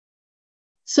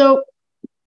So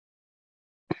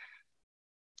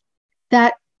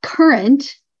that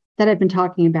current that I've been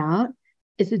talking about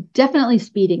is definitely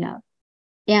speeding up.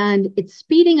 And it's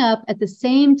speeding up at the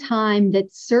same time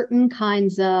that certain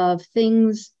kinds of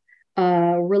things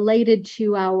related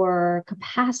to our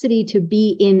capacity to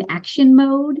be in action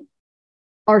mode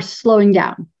are slowing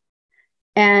down.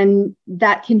 And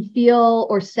that can feel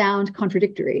or sound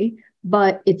contradictory,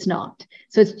 but it's not.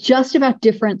 So it's just about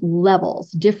different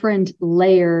levels, different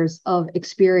layers of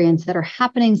experience that are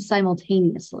happening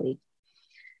simultaneously.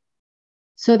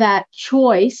 So that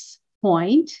choice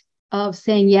point of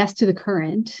saying yes to the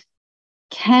current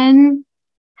can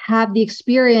have the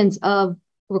experience of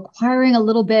requiring a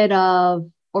little bit of,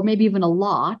 or maybe even a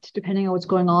lot, depending on what's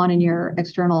going on in your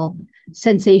external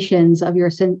sensations of your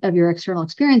external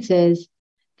experiences,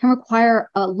 can require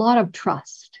a lot of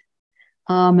trust.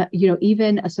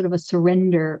 Even a sort of a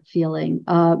surrender feeling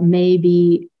may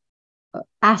be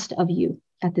asked of you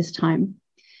at this time.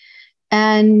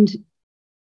 And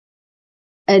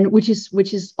which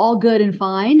is all good and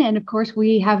fine. And of course,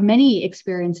 we have many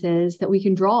experiences that we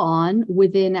can draw on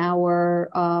within our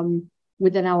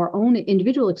own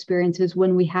individual experiences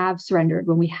when we have surrendered,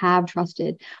 when we have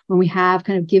trusted, when we have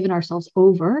kind of given ourselves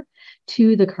over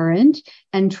to the current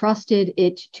and trusted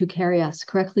it to carry us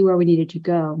correctly where we needed to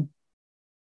go.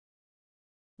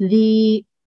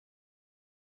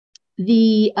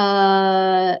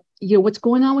 What's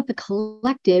going on with the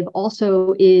collective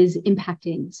also is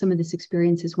impacting some of this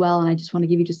experience as well. And I just want to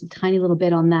give you just a tiny little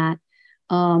bit on that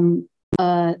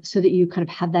so that you kind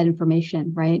of have that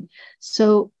information, right?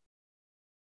 So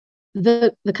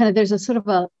the kind of, there's a sort of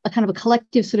a kind of a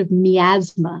collective sort of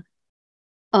miasma,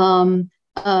 a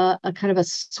kind of a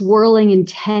swirling,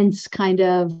 intense kind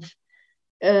of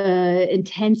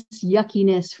intense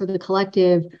yuckiness for the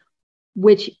collective,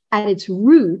 which at its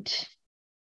root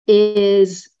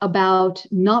is about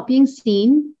not being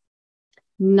seen,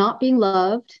 not being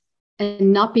loved,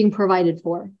 and not being provided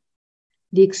for.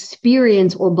 The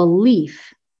experience or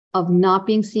belief of not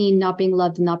being seen, not being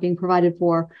loved, and not being provided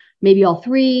for, maybe all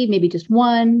three, maybe just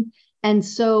one. And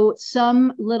so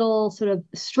some little sort of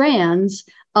strands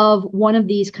of one of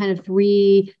these kind of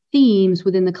three themes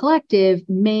within the collective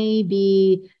may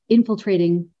be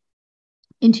infiltrating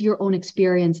into your own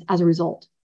experience as a result.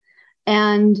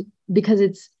 And because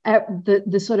it's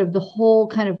the sort of the whole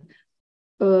kind of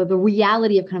the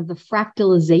reality of kind of the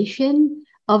fractalization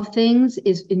of things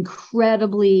is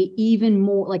incredibly even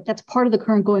more, like that's part of the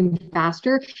current going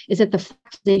faster, is that the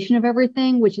fractalization of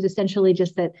everything, which is essentially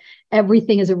just that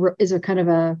everything is a kind of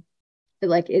a,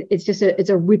 like it's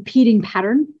a repeating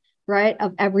pattern, right,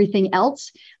 of everything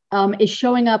else, is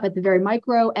showing up at the very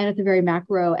micro and at the very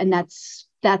macro. And that's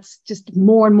just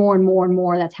more and more and more and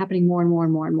more. That's happening more and more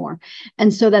and more and more.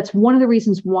 And so that's one of the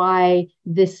reasons why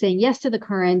this saying yes to the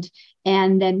current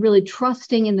and then really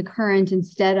trusting in the current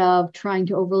instead of trying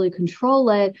to overly control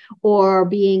it or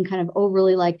being kind of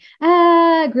overly like,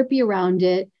 grippy around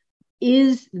it,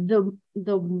 is the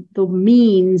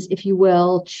means, if you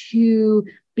will, to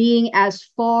being as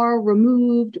far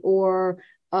removed or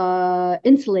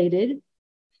insulated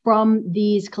from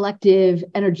these collective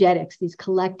energetics, this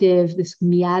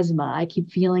miasma. I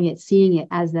keep feeling it, seeing it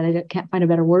as that. I can't find a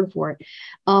better word for it,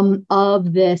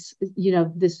 of this,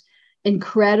 this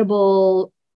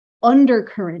incredible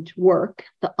undercurrent work,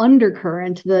 the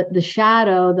undercurrent, the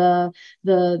shadow,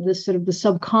 the sort of the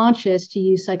subconscious, to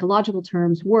use psychological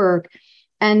terms, work,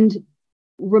 and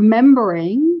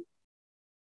remembering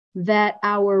that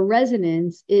our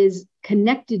resonance is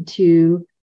connected to,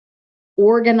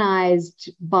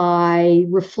 organized by,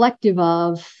 reflective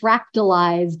of,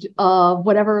 fractalized of,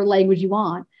 whatever language you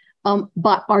want,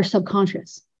 but our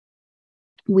subconscious.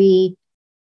 We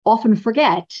often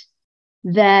forget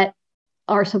that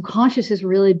our subconscious is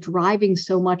really driving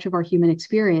so much of our human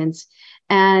experience.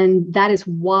 And that is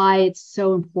why it's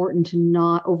so important to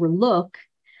not overlook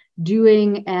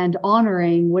doing and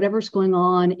honoring whatever's going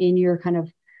on in your kind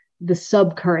of the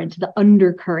subcurrent, the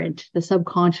undercurrent, the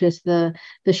subconscious, the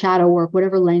shadow work,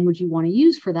 whatever language you want to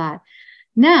use for that.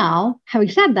 Now,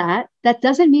 having said that, that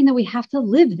doesn't mean that we have to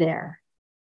live there.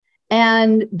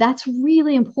 And that's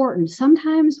really important.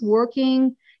 Sometimes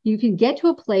you can get to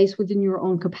a place within your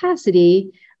own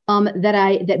capacity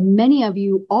that many of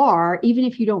you are, even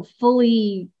if you don't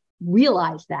fully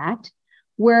realize that,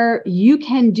 where you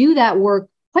can do that work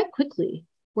quite quickly,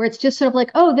 where it's just sort of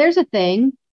like, oh, there's a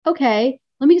thing. Okay,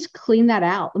 let me just clean that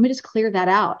out. Let me just clear that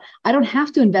out. I don't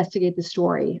have to investigate the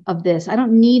story of this. I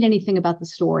don't need anything about the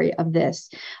story of this.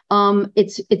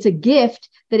 It's a gift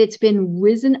that it's been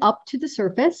risen up to the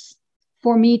surface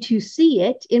for me to see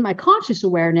it in my conscious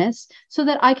awareness so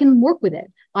that I can work with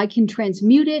it. I can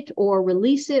transmute it or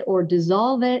release it or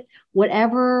dissolve it,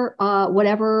 whatever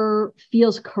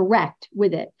feels correct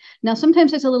with it. Now,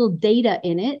 sometimes there's a little data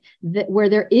in it that where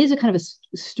there is a kind of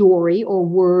a story or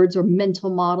words or mental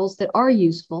models that are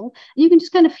useful. And you can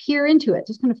just kind of hear into it,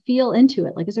 just kind of feel into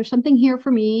it. Like, is there something here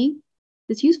for me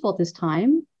that's useful at this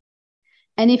time?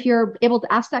 And if you're able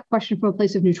to ask that question from a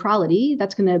place of neutrality,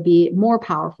 that's going to be more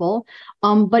powerful.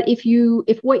 But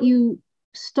if what you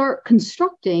start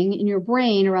constructing in your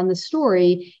brain around the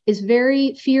story is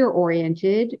very fear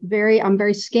oriented, I'm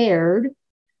very scared,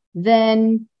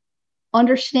 then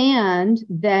understand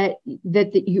that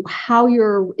how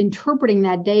you're interpreting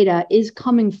that data is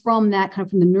coming from that kind of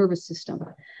from the nervous system.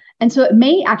 And so it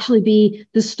may actually be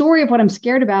the story of what I'm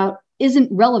scared about isn't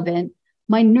relevant.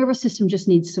 My nervous system just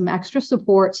needs some extra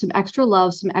support, some extra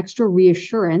love, some extra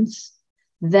reassurance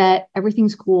that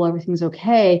everything's cool, everything's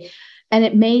okay. And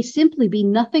it may simply be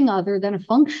nothing other than a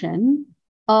function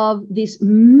of these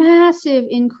massive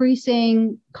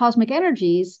increasing cosmic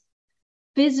energies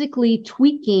physically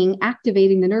tweaking,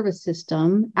 activating the nervous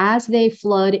system as they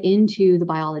flood into the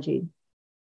biology.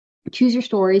 Choose your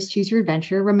stories, choose your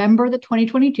adventure. Remember that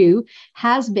 2022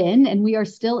 has been, and we are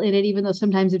still in it, even though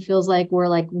sometimes it feels like we're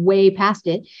like way past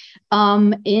it.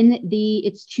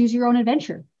 It's choose your own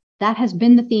adventure. That has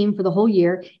been the theme for the whole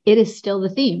year. It is still the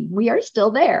theme. We are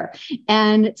still there.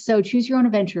 And so choose your own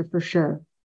adventure for sure.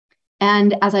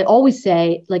 And as I always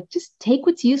say, like, just take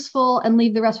what's useful and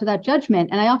leave the rest without judgment.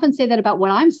 And I often say that about what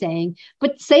I'm saying,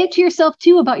 but say it to yourself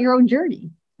too about your own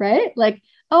journey, right? Like,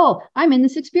 oh, I'm in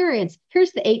this experience.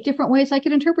 Here's the 8 different ways I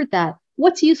could interpret that.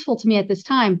 What's useful to me at this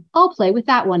time? I'll play with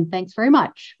that one. Thanks very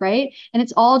much. Right. And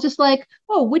it's all just like,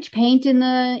 oh, which paint in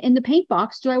the paint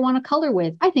box do I want to color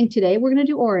with? I think today we're going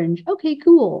to do orange. Okay,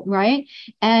 cool. Right.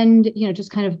 And, just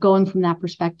kind of going from that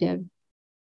perspective.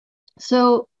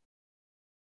 So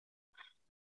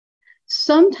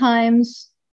sometimes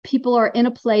people are in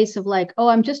a place of like, oh,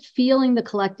 I'm just feeling the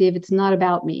collective. It's not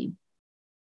about me.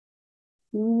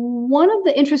 One of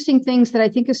the interesting things that I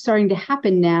think is starting to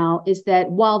happen now is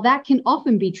that while that can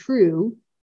often be true,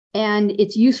 and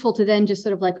it's useful to then just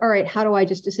sort of like, all right, how do I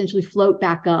just essentially float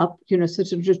back up,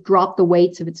 sort of just drop the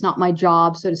weights if it's not my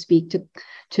job, so to speak,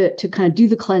 to kind of do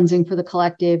the cleansing for the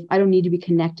collective. I don't need to be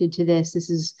connected to this.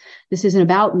 This isn't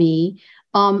about me.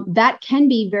 That can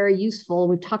be very useful.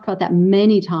 We've talked about that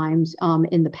many times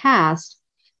in the past.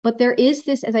 But there is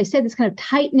this, as I said, this kind of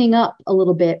tightening up a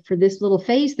little bit for this little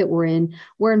phase that we're in,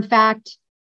 where in fact,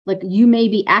 like, you may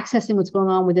be accessing what's going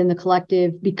on within the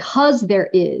collective because there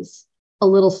is a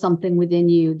little something within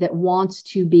you that wants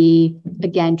to be,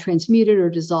 again, transmuted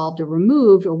or dissolved or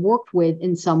removed or worked with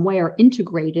in some way or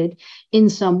integrated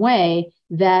in some way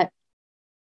that,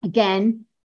 again,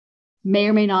 may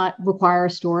or may not require a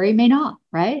story, may not,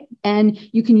 right? And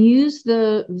you can use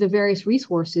the various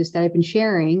resources that I've been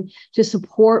sharing to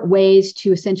support ways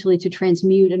to essentially to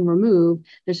transmute and remove.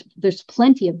 There's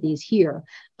plenty of these here.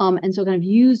 And so kind of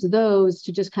use those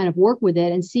to just kind of work with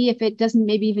it and see if it doesn't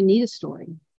maybe even need a story,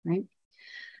 right?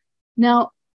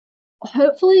 Now,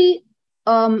 hopefully,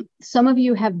 some of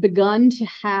you have begun to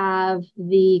have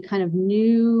the kind of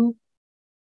new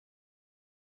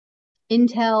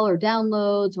intel or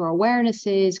downloads or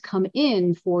awarenesses come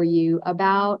in for you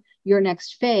about your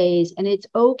next phase. And it's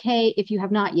okay if you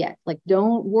have not yet. Like,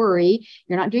 don't worry,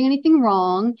 you're not doing anything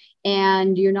wrong.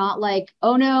 And you're not like,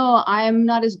 oh no, I'm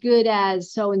not as good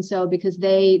as so-and-so because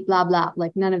they blah, blah,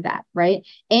 like none of that, right?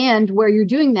 And where you're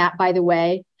doing that, by the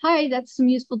way, hi, that's some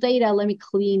useful data. Let me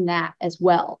clean that as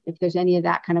well, if there's any of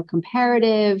that kind of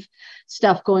comparative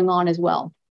stuff going on as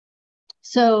well.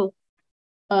 So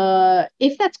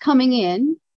if that's coming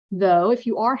in, though, if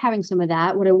you are having some of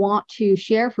that, what I want to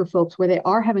share for folks where they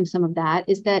are having some of that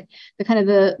is that the kind of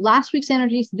the last week's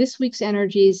energies, this week's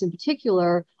energies in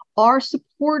particular, are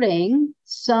supporting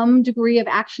some degree of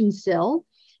action still.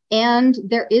 And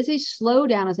there is a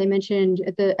slowdown, as I mentioned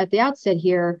at the outset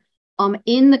here,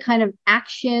 in the kind of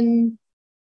action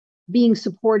being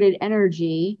supported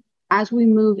energy as we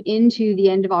move into the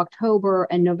end of October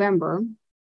and November.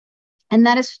 And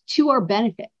that is to our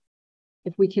benefit,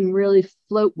 if we can really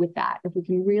float with that, if we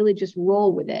can really just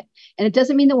roll with it. And it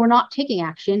doesn't mean that we're not taking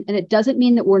action, and it doesn't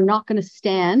mean that we're not going to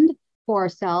stand for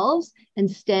ourselves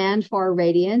and stand for our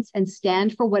radiance and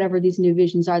stand for whatever these new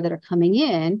visions are that are coming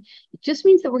in. It just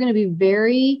means that we're going to be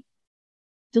very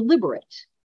deliberate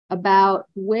about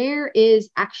where is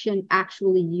action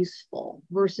actually useful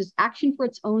versus action for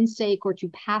its own sake or to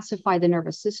pacify the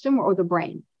nervous system or the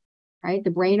brain. Right?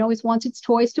 The brain always wants its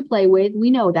toys to play with.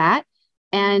 We know that.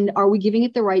 And are we giving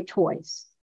it the right toys?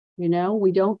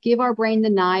 We don't give our brain the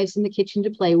knives in the kitchen to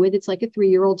play with. It's like a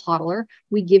 3-year-old toddler.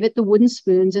 We give it the wooden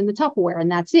spoons and the Tupperware,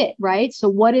 and that's it, right? So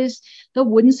what is the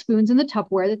wooden spoons and the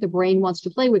Tupperware that the brain wants to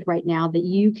play with right now that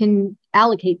you can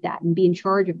allocate that and be in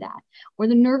charge of that? Or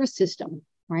the nervous system,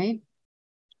 right?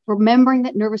 Remembering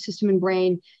that nervous system and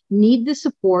brain need the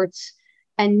supports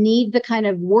and need the kind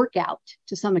of workout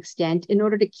to some extent in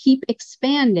order to keep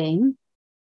expanding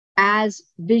as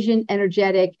vision,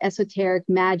 energetic, esoteric,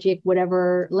 magic,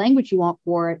 whatever language you want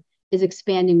for it, is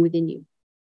expanding within you.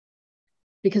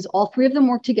 Because all three of them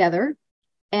work together,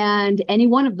 and any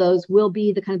one of those will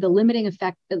be the kind of the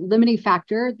limiting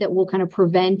factor that will kind of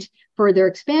prevent further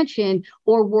expansion,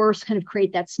 or worse, kind of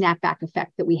create that snapback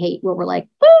effect that we hate, where we're like,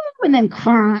 boom, and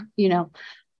then,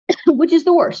 which is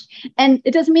the worst. And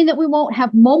it doesn't mean that we won't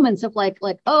have moments of like,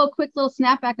 oh, quick little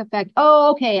snapback effect.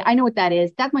 Oh, okay, I know what that is.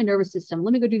 That's my nervous system.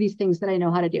 Let me go do these things that I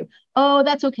know how to do. Oh,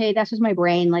 that's okay. That's just my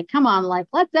brain. Like, come on, like,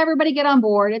 let's everybody get on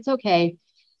board. It's okay.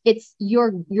 It's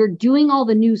you're doing all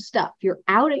the new stuff. You're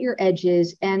out at your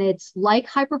edges, and it's like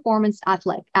high performance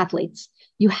athletes.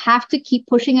 You have to keep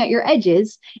pushing at your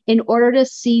edges in order to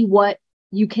see what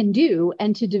you can do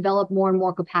and to develop more and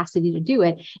more capacity to do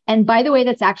it. And by the way,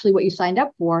 that's actually what you signed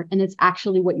up for. And it's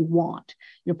actually what you want,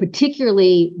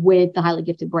 particularly with the highly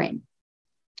gifted brain.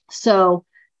 So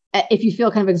if you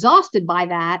feel kind of exhausted by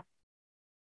that,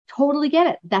 totally get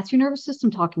it. That's your nervous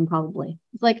system talking probably.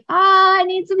 It's like, I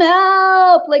need some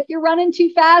help. Like, you're running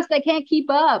too fast. I can't keep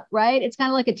up, right? It's kind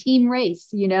of like a team race,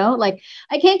 like,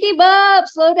 I can't keep up,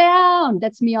 slow down.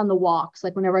 That's me on the walks.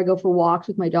 Like, whenever I go for walks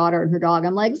with my daughter and her dog,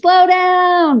 I'm like, slow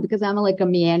down, because I'm like a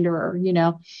meanderer,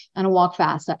 and I walk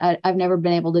fast. I've never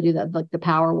been able to do that, like the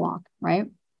power walk, right?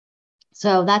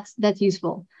 So that's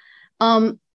useful.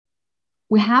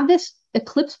 We have this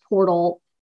eclipse portal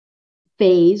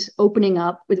phase opening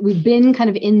up. We've been kind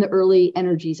of in the early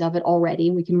energies of it already.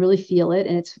 We can really feel it,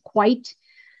 and it's quite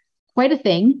a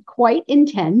thing, quite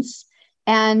intense.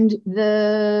 And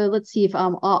let's see if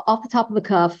off the top of the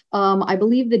cuff, I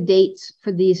believe the dates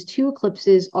for these two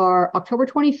eclipses are October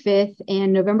 25th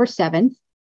and November 7th.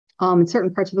 In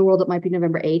certain parts of the world, it might be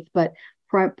November 8th, but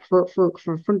for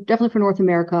definitely for North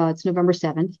America, it's November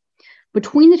 7th.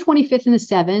 Between the 25th and the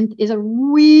 7th is a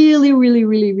really, really,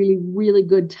 really, really, really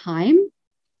good time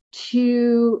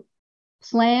to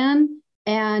plan.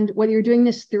 And whether you're doing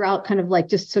this throughout kind of like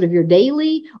just sort of your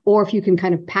daily, or if you can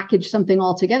kind of package something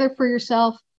all together for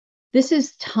yourself, this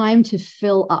is time to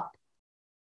fill up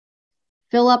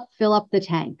the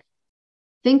tank.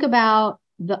 Think about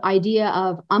the idea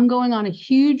of, I'm going on a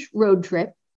huge road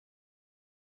trip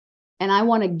and I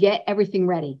want to get everything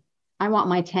ready. I want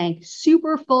my tank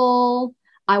super full.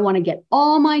 I want to get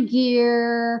all my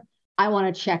gear. I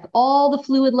want to check all the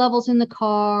fluid levels in the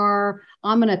car.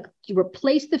 I'm going to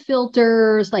replace the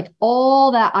filters, like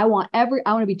all that. I want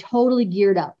to be totally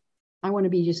geared up. I want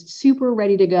to be just super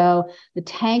ready to go. The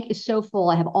tank is so full.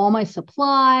 I have all my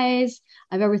supplies.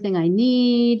 I have everything I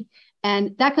need.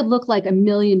 And that could look like a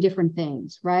million different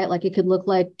things, right? Like, it could look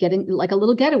like getting like a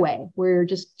little getaway where you're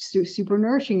just super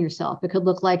nourishing yourself. It could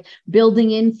look like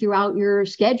building in throughout your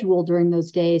schedule during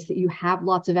those days that you have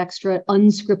lots of extra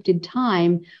unscripted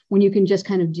time when you can just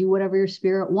kind of do whatever your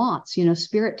spirit wants.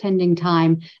 Spirit tending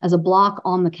time as a block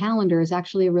on the calendar is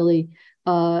actually a really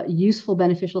useful,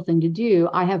 beneficial thing to do.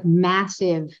 I have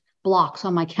massive blocks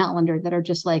on my calendar that are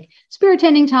just like spirit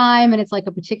tending time, and it's like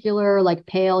a particular like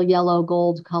pale yellow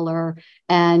gold color,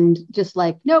 and just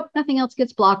like, nope, nothing else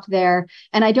gets blocked there.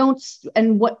 And I don't,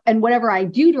 and whatever I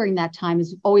do during that time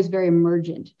is always very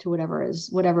emergent to whatever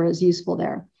is useful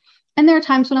there. And there are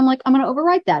times when I'm like, I'm going to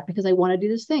overwrite that because I want to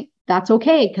do this thing. That's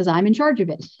okay, because I'm in charge of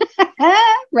it.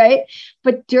 Right?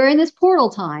 But during this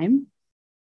portal time,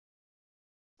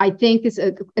 I think this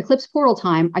eclipse portal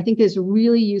time, I think is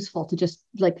really useful to just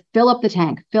like fill up the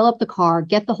tank, fill up the car,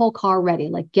 get the whole car ready,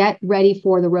 like get ready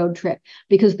for the road trip,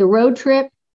 because the road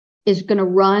trip is going to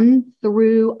run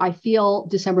through, I feel,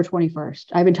 December 21st.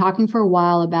 I've been talking for a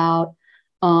while about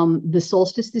the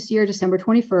solstice this year. December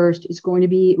 21st is going to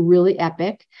be really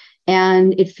epic.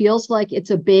 And it feels like it's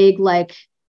a big, like,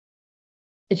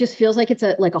 it just feels like it's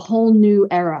like a whole new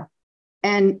era.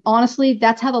 And honestly,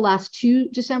 that's how the last two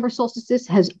December solstices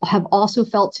have also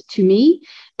felt to me.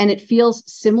 And it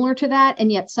feels similar to that,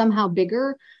 and yet somehow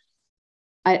bigger.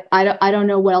 I don't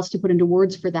know what else to put into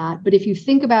words for that. But if you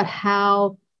think about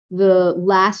how the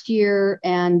last year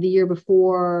and the year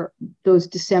before, those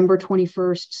December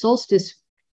 21st solstice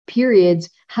periods,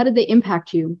 how did they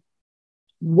impact you?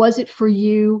 Was it for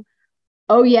you?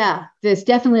 Oh yeah, there's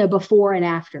definitely a before and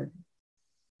after.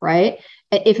 right?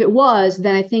 If it was,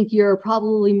 then I think you're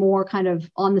probably more kind of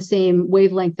on the same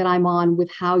wavelength that I'm on with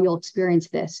how you'll experience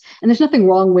this. And there's nothing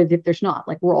wrong with if there's not,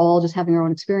 like we're all just having our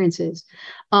own experiences.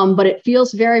 But it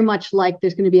feels very much like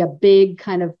there's going to be a big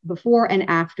kind of before and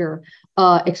after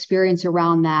experience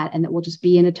around that, and that we'll just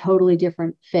be in a totally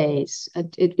different phase.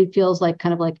 It feels like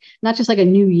kind of like not just like a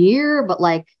new year, but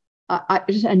like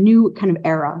just a new kind of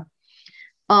era.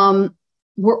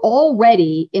 We're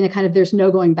already in a kind of there's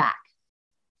no going back,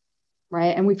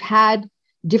 right? And we've had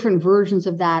different versions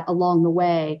of that along the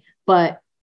way, but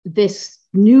this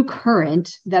new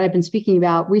current that I've been speaking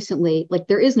about recently, like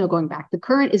there is no going back. The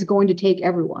current is going to take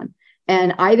everyone.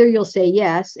 And either you'll say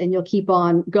yes and you'll keep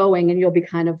on going, and you'll be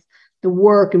kind of the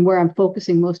work, and where I'm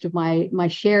focusing most of my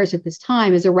shares at this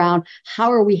time is around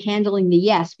how are we handling the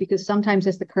yes? Because sometimes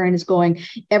as the current is going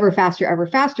ever faster,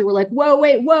 we're like, whoa,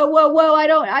 wait, whoa, I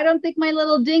don't think my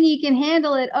little dinghy can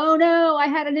handle it. Oh no, I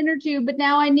had an inner tube, but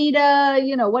now I need a,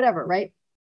 whatever, right?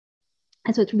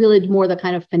 And so it's really more the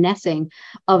kind of finessing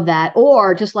of that,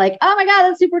 or just like, oh my God,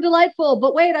 that's super delightful.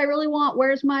 But wait, I really want,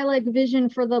 where's my like vision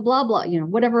for the blah, blah,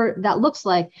 whatever that looks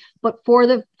like. But for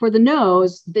the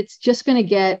nose, it's just going to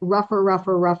get rougher.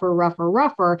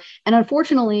 And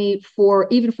unfortunately,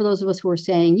 even for those of us who are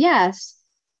saying yes,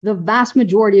 the vast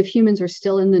majority of humans are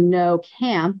still in the no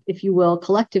camp, if you will,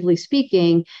 collectively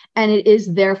speaking. And it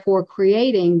is therefore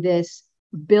creating this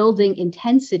building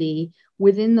intensity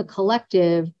within the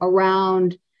collective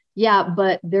around,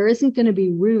 but there isn't going to be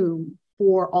room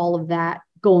for all of that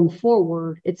going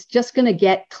forward. It's just going to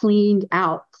get cleared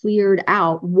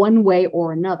out one way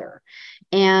or another.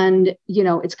 And,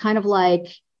 it's kind of like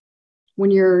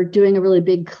when you're doing a really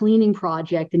big cleaning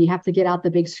project and you have to get out the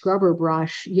big scrubber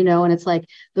brush, and it's like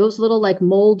those little like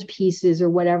mold pieces or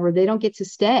whatever, they don't get to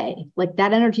stay. Like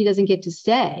that energy doesn't get to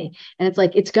stay. And it's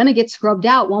like, it's going to get scrubbed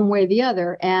out one way or the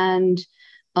other. And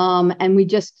we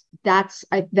just, that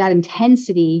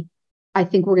intensity, I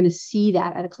think we're going to see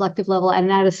that at a collective level and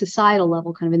at a societal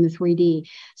level, kind of in the 3D.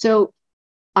 So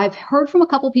I've heard from a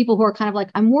couple of people who are kind of like,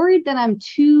 I'm worried that I'm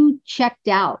too checked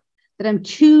out, that I'm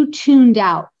too tuned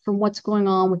out from what's going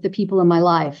on with the people in my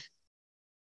life.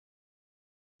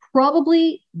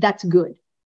 Probably that's good.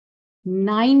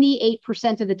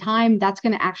 98% of the time, that's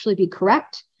going to actually be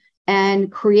correct. And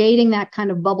creating that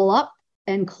kind of bubble up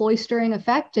and cloistering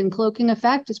effect and cloaking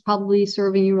effect is probably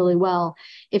serving you really well.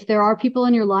 If there are people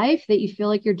in your life that you feel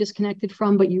like you're disconnected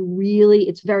from, but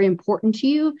it's very important to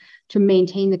you to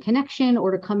maintain the connection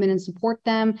or to come in and support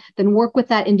them, then work with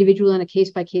that individual on a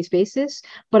case-by-case basis.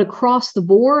 But across the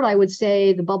board, I would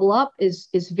say the bubble up is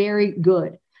very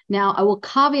good. Now, I will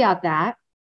caveat that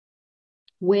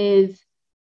with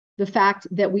the fact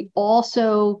that we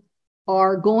also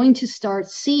are going to start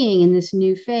seeing in this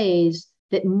new phase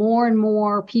that more and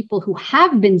more people who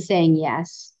have been saying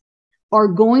yes are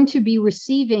going to be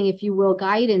receiving, if you will,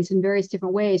 guidance in various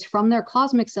different ways from their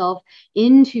cosmic self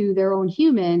into their own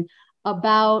human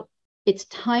about it's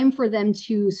time for them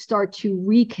to start to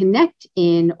reconnect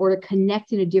in or to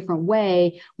connect in a different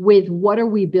way with what are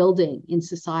we building in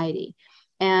society.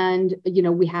 And,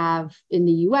 we have in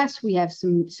the US, we have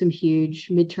some huge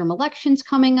midterm elections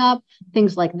coming up.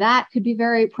 Things like that could be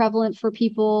very prevalent for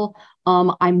people.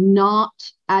 I'm not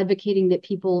advocating that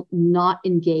people not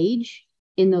engage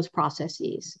in those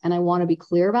processes. And I want to be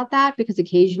clear about that because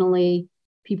occasionally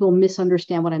people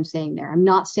misunderstand what I'm saying there. I'm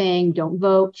not saying don't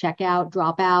vote, check out,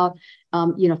 drop out.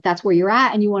 If that's where you're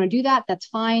at and you want to do that, that's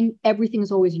fine. Everything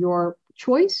is always your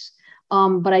choice.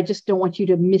 But I just don't want you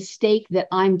to mistake that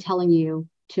I'm telling you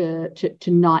to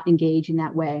not engage in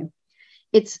that way.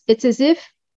 It's as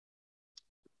if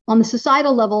on the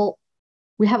societal level,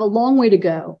 we have a long way to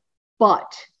go.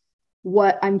 But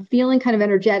what I'm feeling kind of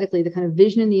energetically, the kind of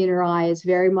vision in the inner eye is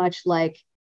very much like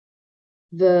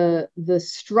the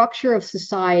structure of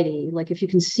society. Like if you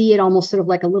can see it almost sort of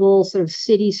like a little sort of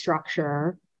city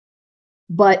structure,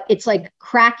 but it's like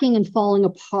cracking and falling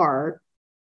apart.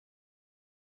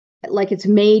 Like it's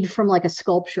made from like a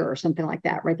sculpture or something like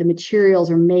that, right? The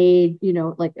materials are made,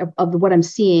 like of what I'm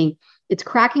seeing. It's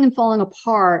cracking and falling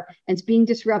apart and it's being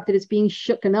disrupted. It's being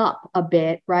shooken up a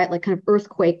bit, right? Like kind of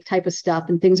earthquake type of stuff,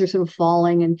 and things are sort of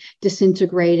falling and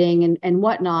disintegrating and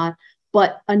whatnot.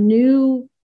 But a new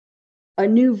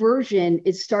version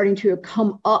is starting to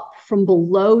come up from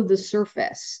below the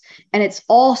surface. And that's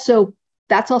also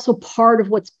part of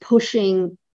what's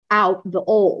pushing out the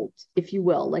old, if you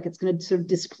will, like it's going to sort of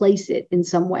displace it in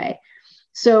some way.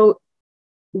 So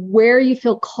where you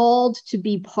feel called to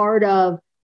be part of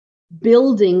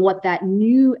building what that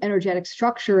new energetic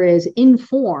structure is in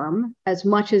form as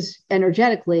much as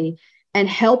energetically, and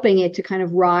helping it to kind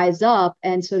of rise up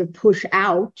and sort of push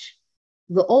out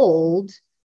the old,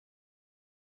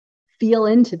 feel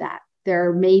into that.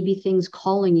 There may be things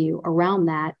calling you around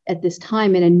that at this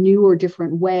time in a new or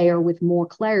different way, or with more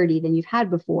clarity than you've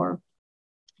had before.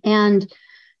 And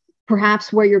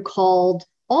perhaps where you're called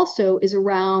also is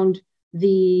around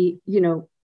the,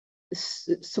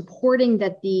 supporting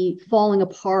that the falling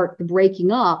apart, the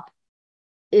breaking up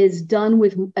is done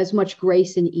with as much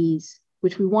grace and ease,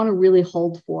 which we want to really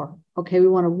hold for. Okay. We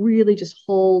want to really just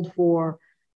hold for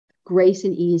grace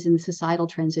and ease in the societal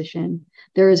transition.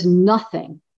 There is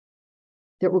nothing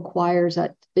that requires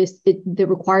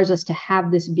us to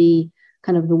have this be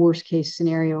kind of the worst case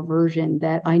scenario version.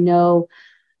 That I know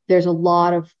there's a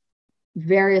lot of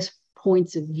various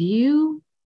points of view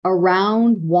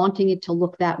around wanting it to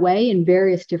look that way in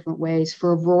various different ways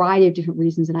for a variety of different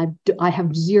reasons. And I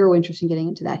have zero interest in getting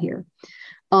into that here.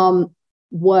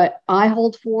 What I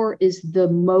hold for is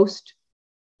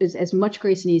as much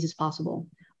grace and ease as possible,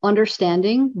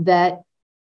 understanding that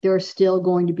there are still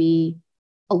going to be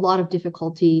a lot of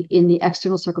difficulty in the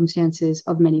external circumstances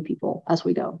of many people as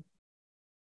we go.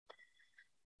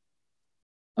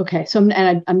 Okay, so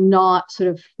I'm not sort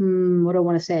of, what do I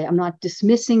want to say? I'm not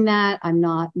dismissing that. I'm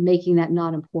not making that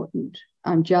not important.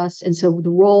 And so the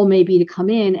role may be to come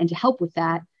in and to help with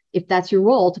that. If that's your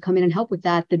role, to come in and help with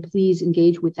that, then please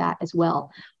engage with that as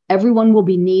well. Everyone will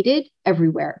be needed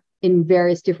everywhere in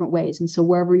various different ways. And so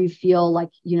wherever you feel like,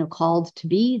 called to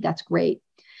be, that's great.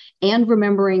 And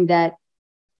remembering that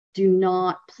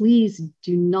please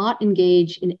do not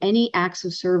engage in any acts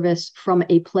of service from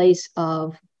a place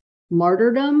of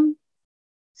martyrdom,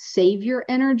 savior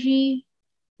energy,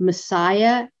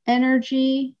 messiah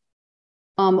energy,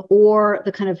 or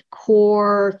the kind of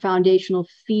core foundational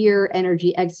fear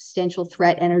energy, existential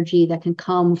threat energy that can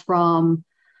come from,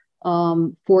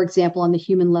 for example, on the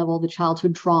human level, the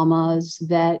childhood traumas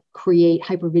that create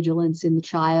hypervigilance in the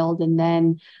child and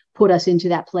then put us into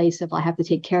that place of I have to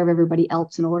take care of everybody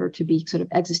else in order to be sort of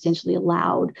existentially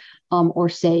allowed or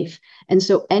safe. And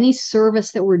so any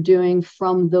service that we're doing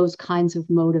from those kinds of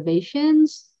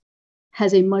motivations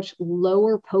has a much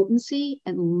lower potency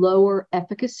and lower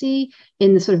efficacy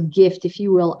in the sort of gift, if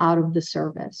you will, out of the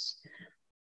service.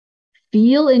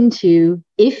 Feel into,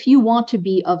 if you want to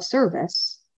be of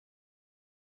service,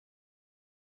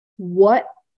 what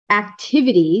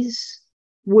activities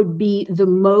would be the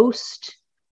most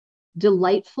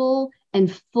delightful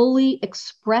and fully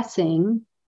expressing,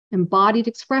 embodied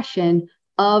expression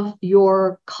of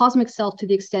your cosmic self, to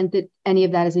the extent that any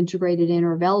of that is integrated in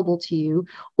or available to you,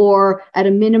 or at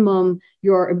a minimum,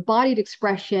 your embodied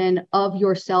expression of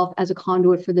yourself as a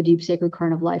conduit for the deep sacred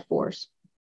current of life force.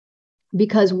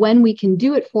 Because when we can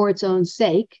do it for its own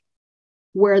sake,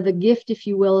 where the gift, if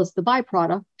you will, is the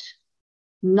byproduct,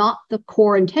 not the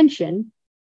core intention,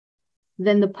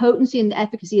 then the potency and the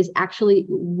efficacy is actually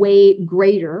way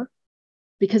greater,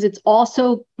 because it's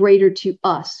also greater to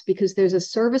us, because there's a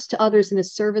service to others and a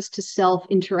service to self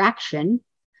interaction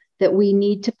that we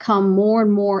need to come more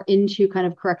and more into kind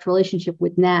of correct relationship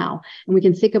with now. And we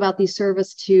can think about these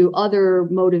service to other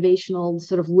motivational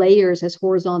sort of layers as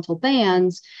horizontal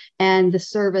bands, and the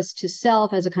service to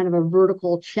self as a kind of a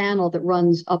vertical channel that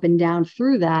runs up and down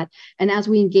through that. And as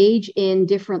we engage in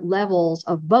different levels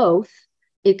of both,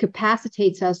 it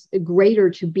capacitates us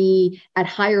greater to be at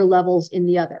higher levels in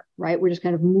the other, right? We're just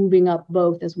kind of moving up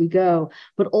both as we go.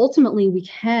 But ultimately, we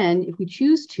can, if we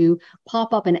choose to,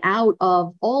 pop up and out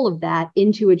of all of that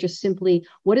into it just simply,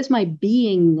 what is my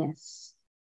beingness?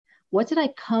 What did I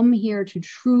come here to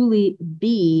truly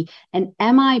be? And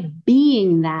am I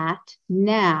being that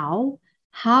now?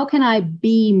 How can I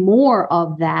be more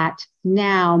of that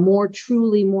now, more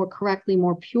truly, more correctly,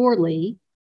 more purely?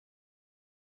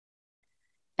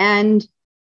 And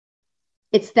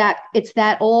it's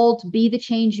that old, be the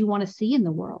change you want to see in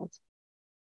the world.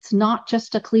 It's not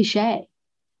just a cliche.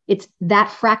 It's that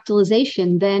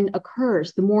fractalization then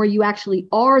occurs. The more you actually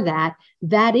are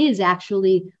that is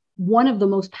actually one of the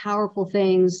most powerful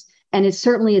things, and it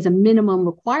certainly is a minimum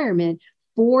requirement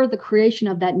for the creation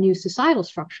of that new societal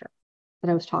structure that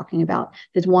I was talking about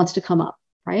that wants to come up,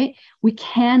 right? We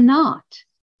cannot,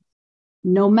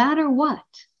 no matter what,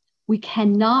 we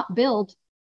cannot build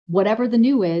whatever the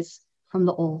new is from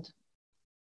the old.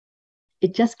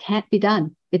 It just can't be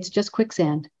done. It's just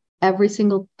quicksand. Every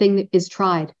single thing that is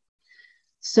tried.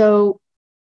 So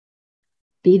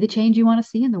be the change you want to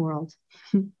see in the world.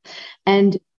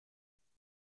 And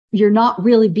you're not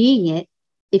really being it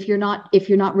if you're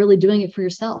not really doing it for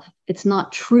yourself. It's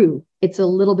not true. It's a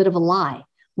little bit of a lie.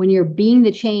 When you're being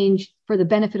the change for the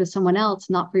benefit of someone else,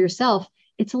 not for yourself,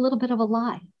 it's a little bit of a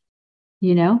lie.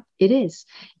 It is.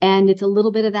 And it's a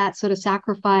little bit of that sort of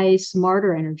sacrifice,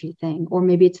 martyr energy thing, or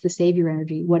maybe it's the savior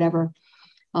energy, whatever,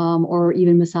 or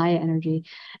even Messiah energy.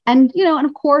 And, and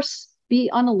of course, be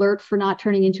on alert for not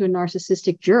turning into a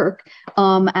narcissistic jerk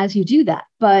as you do that.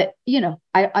 But,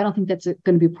 I don't think that's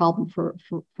going to be a problem for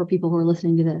people who are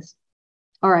listening to this.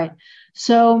 All right.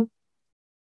 So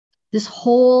this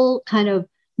whole kind of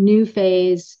new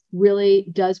phase really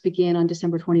does begin on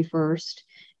December 21st.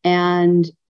 And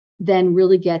then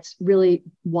really gets really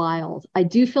wild. I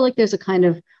do feel like there's a kind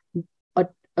of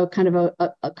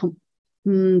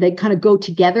they kind of go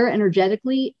together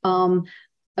energetically of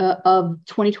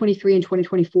 2023 and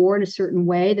 2024 in a certain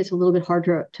way that's a little bit hard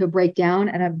to break down.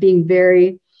 And I'm being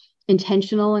very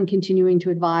intentional and continuing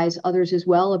to advise others as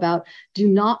well about, do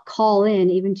not call in,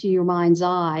 even to your mind's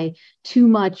eye, too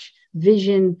much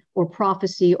vision or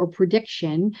prophecy or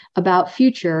prediction about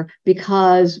future,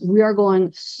 because we are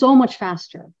going so much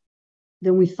faster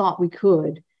than we thought we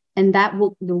could. And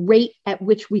the rate at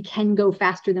which we can go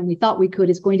faster than we thought we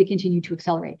could is going to continue to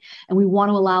accelerate. And we want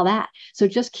to allow that. So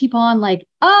just keep on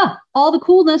all the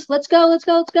coolness. Let's go, let's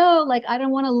go, let's go. Like, I don't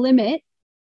want to limit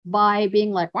by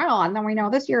being like, wow, and then we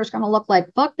know this year is going to look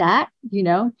like, fuck that,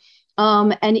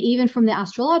 and even from the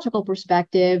astrological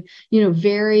perspective,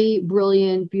 very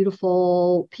brilliant,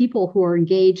 beautiful people who are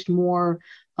engaged more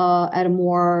at a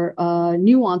more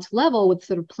nuanced level with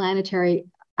sort of planetary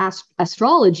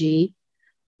astrology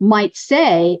might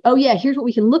say, oh yeah, here's what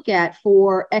we can look at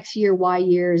for X year, Y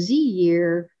year, Z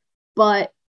year.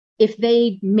 But if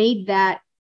they made that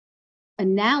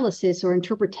analysis or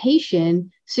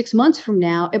interpretation 6 months from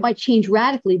now, it might change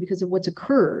radically because of what's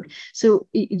occurred. So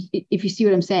if you see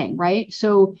what I'm saying, right?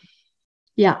 So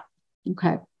yeah,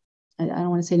 okay. I don't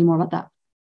want to say any more about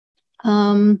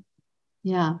that.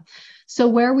 Yeah. So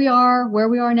where we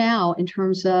are now in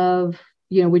terms of,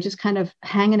 we're just kind of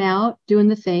hanging out, doing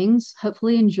the things,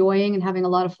 hopefully enjoying and having a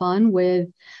lot of fun with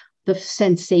the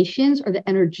sensations or the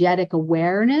energetic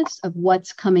awareness of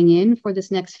what's coming in for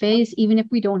this next phase, even if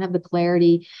we don't have the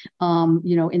clarity, in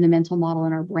the mental model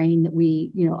in our brain that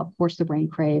we, of course, the brain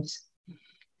craves.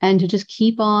 And to just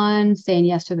keep on saying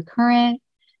yes to the current,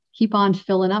 keep on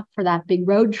filling up for that big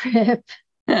road trip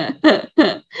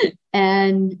and,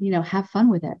 have fun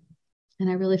with it. And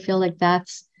I really feel like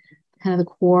that's kind of the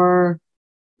core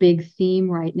big theme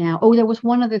right now. Oh, there was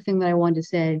one other thing that I wanted to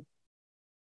say.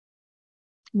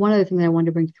 One other thing that I wanted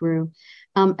to bring through.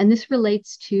 And this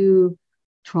relates to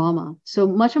trauma. So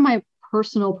much of my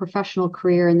personal professional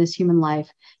career in this human life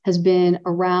has been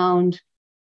around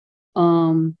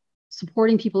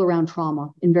supporting people around trauma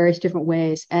in various different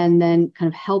ways, and then kind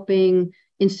of helping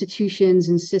institutions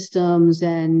and systems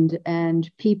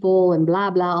and people and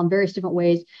blah blah in various different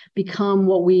ways become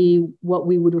what we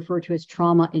would refer to as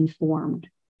trauma informed.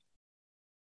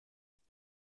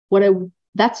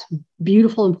 That's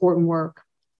beautiful, important work.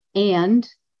 And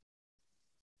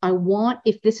I want,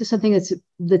 if this is something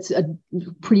that's a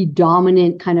pretty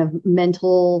dominant kind of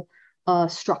mental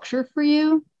structure for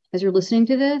you as you're listening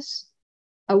to this,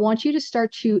 I want you to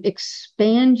start to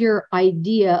expand your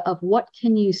idea of what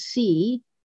can you see,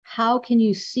 how can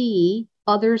you see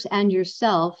others and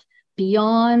yourself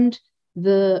beyond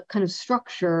the kind of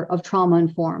structure of trauma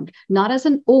informed, not as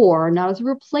an or, not as a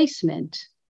replacement,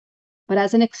 but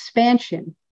as an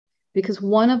expansion. Because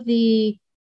one of the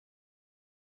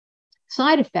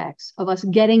side effects of us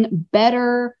getting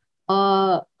better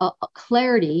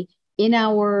clarity in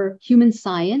our human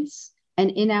science and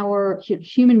in our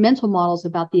human mental models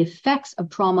about the effects of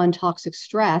trauma and toxic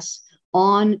stress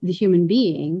on the human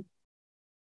being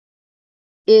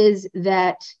is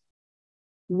that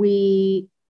we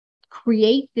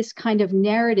create this kind of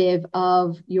narrative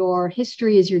of your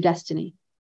history is your destiny.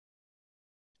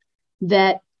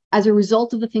 That as a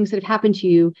result of the things that have happened to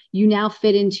you, you now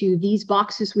fit into these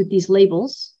boxes with these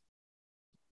labels,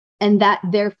 and that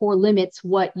therefore limits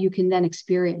what you can then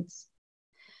experience.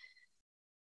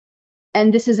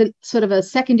 And this is a sort of a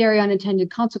secondary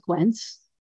unintended consequence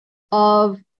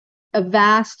of a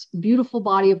vast, beautiful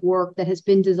body of work that has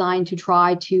been designed to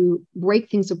try to break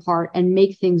things apart and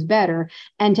make things better,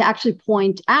 and to actually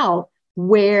point out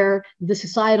where the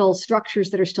societal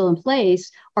structures that are still in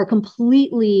place are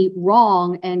completely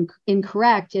wrong and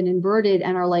incorrect and inverted,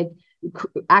 and are like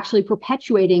actually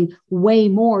perpetuating way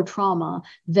more trauma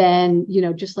than,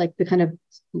 just like the kind of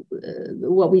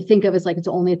what we think of as like it's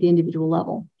only at the individual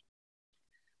level.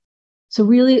 So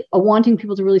really wanting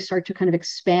people to really start to kind of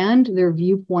expand their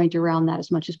viewpoint around that as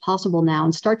much as possible now,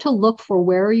 and start to look for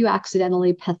where are you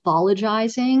accidentally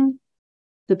pathologizing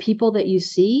the people that you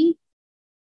see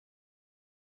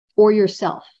or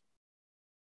yourself.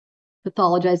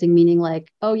 Pathologizing meaning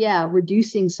like, oh yeah,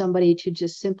 reducing somebody to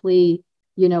just simply,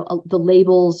 the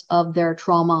labels of their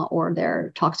trauma or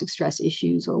their toxic stress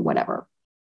issues or whatever.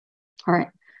 All right.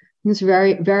 It's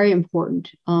very, very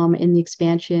important in the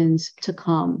expansions to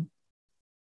come.